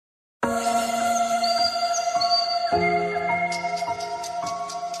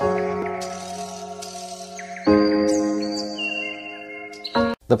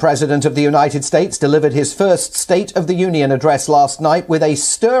The President of the United States delivered his first State of the Union address last night with a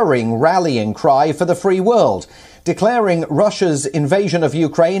stirring rallying cry for the free world, declaring Russia's invasion of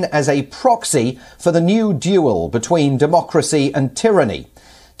Ukraine as a proxy for the new duel between democracy and tyranny.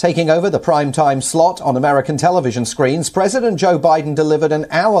 Taking over the primetime slot on American television screens, President Joe Biden delivered an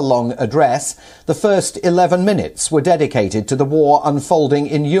hour-long address. The first 11 minutes were dedicated to the war unfolding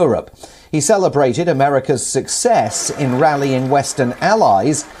in Europe. He celebrated America's success in rallying Western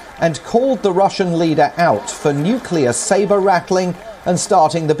allies and called the Russian leader out for nuclear saber-rattling and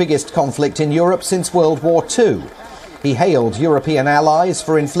starting the biggest conflict in Europe since World War II. He hailed European allies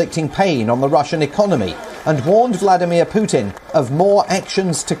for inflicting pain on the Russian economy and warned Vladimir Putin of more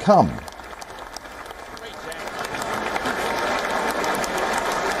actions to come.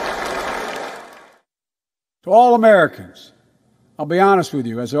 To all Americans, I'll be honest with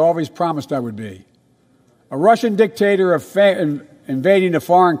you, as I always promised I would be. A Russian dictator invading a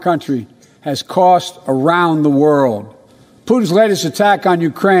foreign country has cost around the world. Putin's latest attack on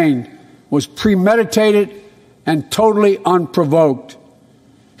Ukraine was premeditated and totally unprovoked.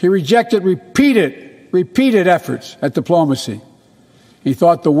 He rejected repeated efforts at diplomacy. He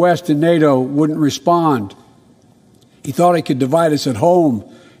thought the West and NATO wouldn't respond. He thought he could divide us at home,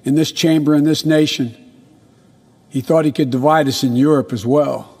 in this chamber, in this nation. He thought he could divide us in Europe as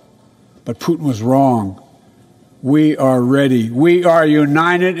well. But Putin was wrong. We are ready. We are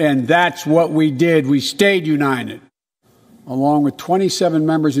united, and that's what we did. We stayed united. Along with 27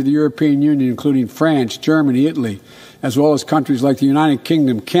 members of the European Union, including France, Germany, Italy, as well as countries like the United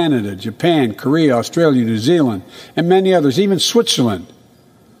Kingdom, Canada, Japan, Korea, Australia, New Zealand, and many others, even Switzerland,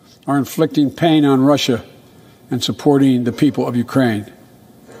 are inflicting pain on Russia and supporting the people of Ukraine.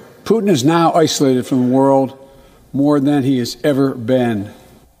 Putin is now isolated from the world more than he has ever been.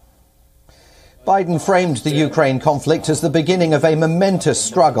 Biden framed the Ukraine conflict as the beginning of a momentous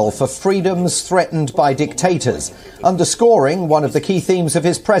struggle for freedoms threatened by dictators, underscoring one of the key themes of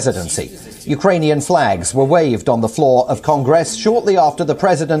his presidency. Ukrainian flags were waved on the floor of Congress shortly after the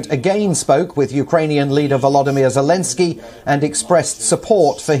president again spoke with Ukrainian leader Volodymyr Zelensky and expressed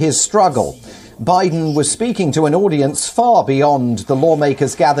support for his struggle. Biden was speaking to an audience far beyond the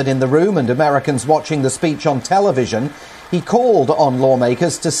lawmakers gathered in the room and Americans watching the speech on television. He called on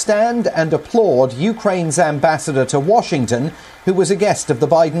lawmakers to stand and applaud Ukraine's ambassador to Washington, who was a guest of the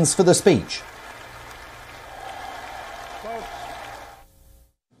Bidens for the speech.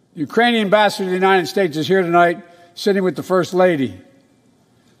 The Ukrainian ambassador to the United States is here tonight, sitting with the First Lady.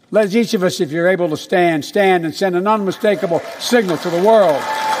 Let each of us, if you're able to stand and send an unmistakable signal to the world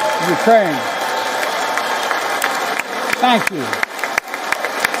of Ukraine. Thank you.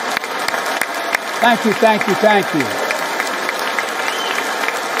 Thank you, thank you, thank you.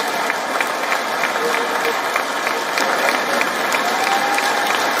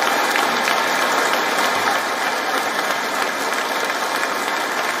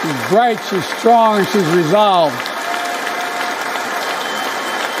 She's bright, she's strong, and she's resolved.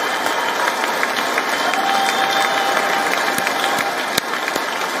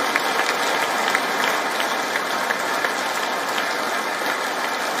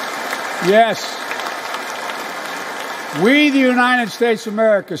 Yes, we, the United States of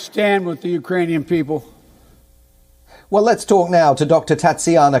America, stand with the Ukrainian people. Well, let's talk now to Dr.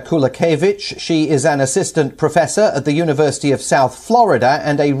 Tatiana Kulakevich. She is an assistant professor at the University of South Florida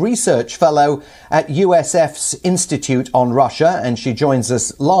and a research fellow at USF's Institute on Russia, and she joins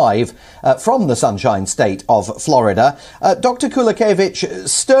us live from the Sunshine State of Florida. Dr. Kulakevich,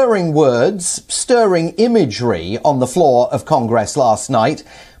 stirring words, stirring imagery on the floor of Congress last night.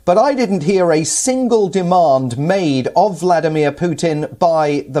 But I didn't hear a single demand made of Vladimir Putin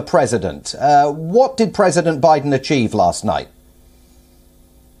by the president. What did President Biden achieve last night?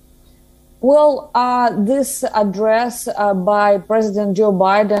 Well, this address by President Joe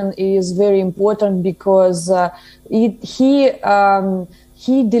Biden is very important because he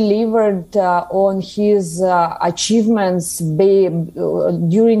delivered on his achievements during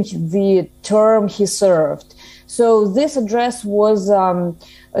the term he served. So this address was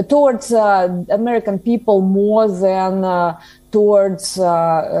towards American people more than towards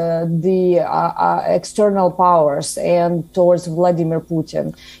the external powers and towards Vladimir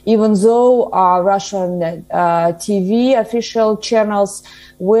Putin. Even though Russian TV official channels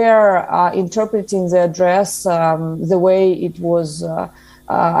were interpreting the address the way it was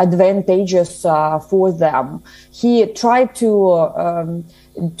advantageous for them, he tried to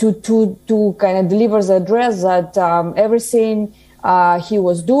kind of deliver the address that everything he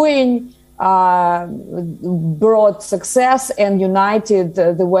was doing brought success and united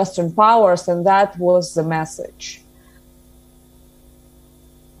the Western powers, and that was the message.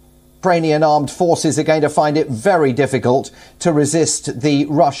 Ukrainian armed forces are going to find it very difficult to resist the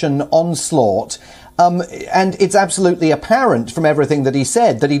Russian onslaught. And it's absolutely apparent from everything that he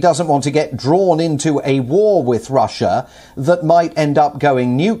said that he doesn't want to get drawn into a war with Russia that might end up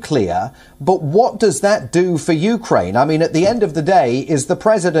going nuclear. But what does that do for Ukraine? I mean, at the end of the day, is the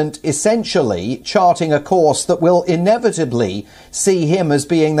president essentially charting a course that will inevitably see him as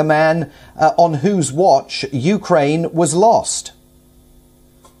being the man on whose watch Ukraine was lost?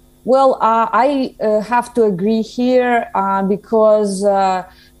 Well, I have to agree here because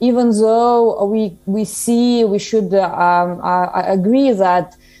even though we should agree that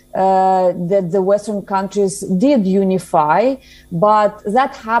the Western countries did unify, but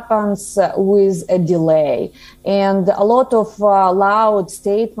that happens with a delay. And a lot of loud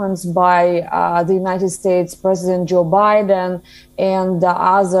statements by the United States President Joe Biden and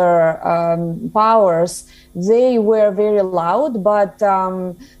other powers, they were very loud, but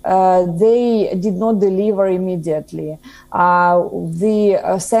they did not deliver immediately.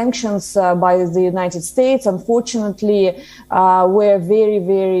 The sanctions by the United States, unfortunately, were very,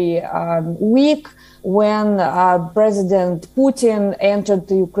 very weak when President Putin entered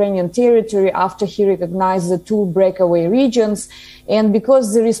the Ukrainian territory after he recognized the two breakaway regions. And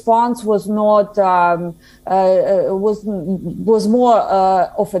because the response was not was more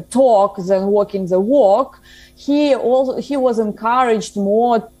of a talk than walking the walk, he was encouraged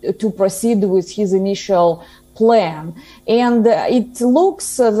more to proceed with his initial plan. And it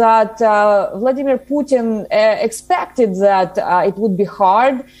looks that Vladimir Putin expected that it would be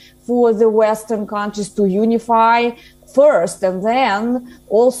hard for the Western countries to unify first and then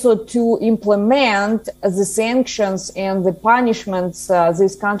also to implement the sanctions and the punishments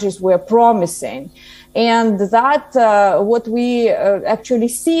these countries were promising. And that what we actually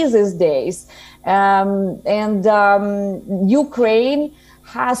see these days. Ukraine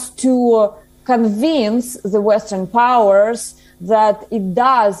has to convince the Western powers that it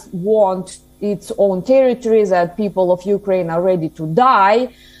does want its own territory, that people of Ukraine are ready to die.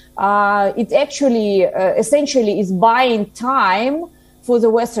 It actually essentially is buying time for the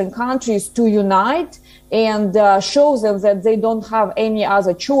Western countries to unite and shows them that they don't have any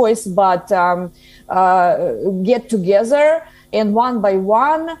other choice but get together and one by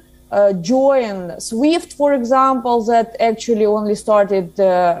one join SWIFT, for example, that actually only started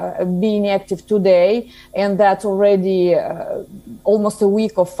being active today, and that's already almost a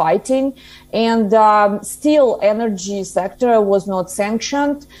week of fighting. And still, energy sector was not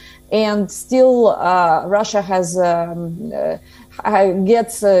sanctioned, and still Russia has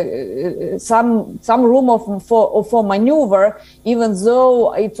gets some room for maneuver, even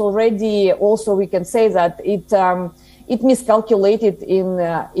though it's already also we can say that it miscalculated in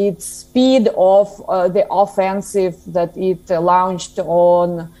its speed of the offensive that it launched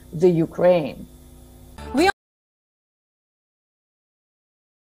on the Ukraine.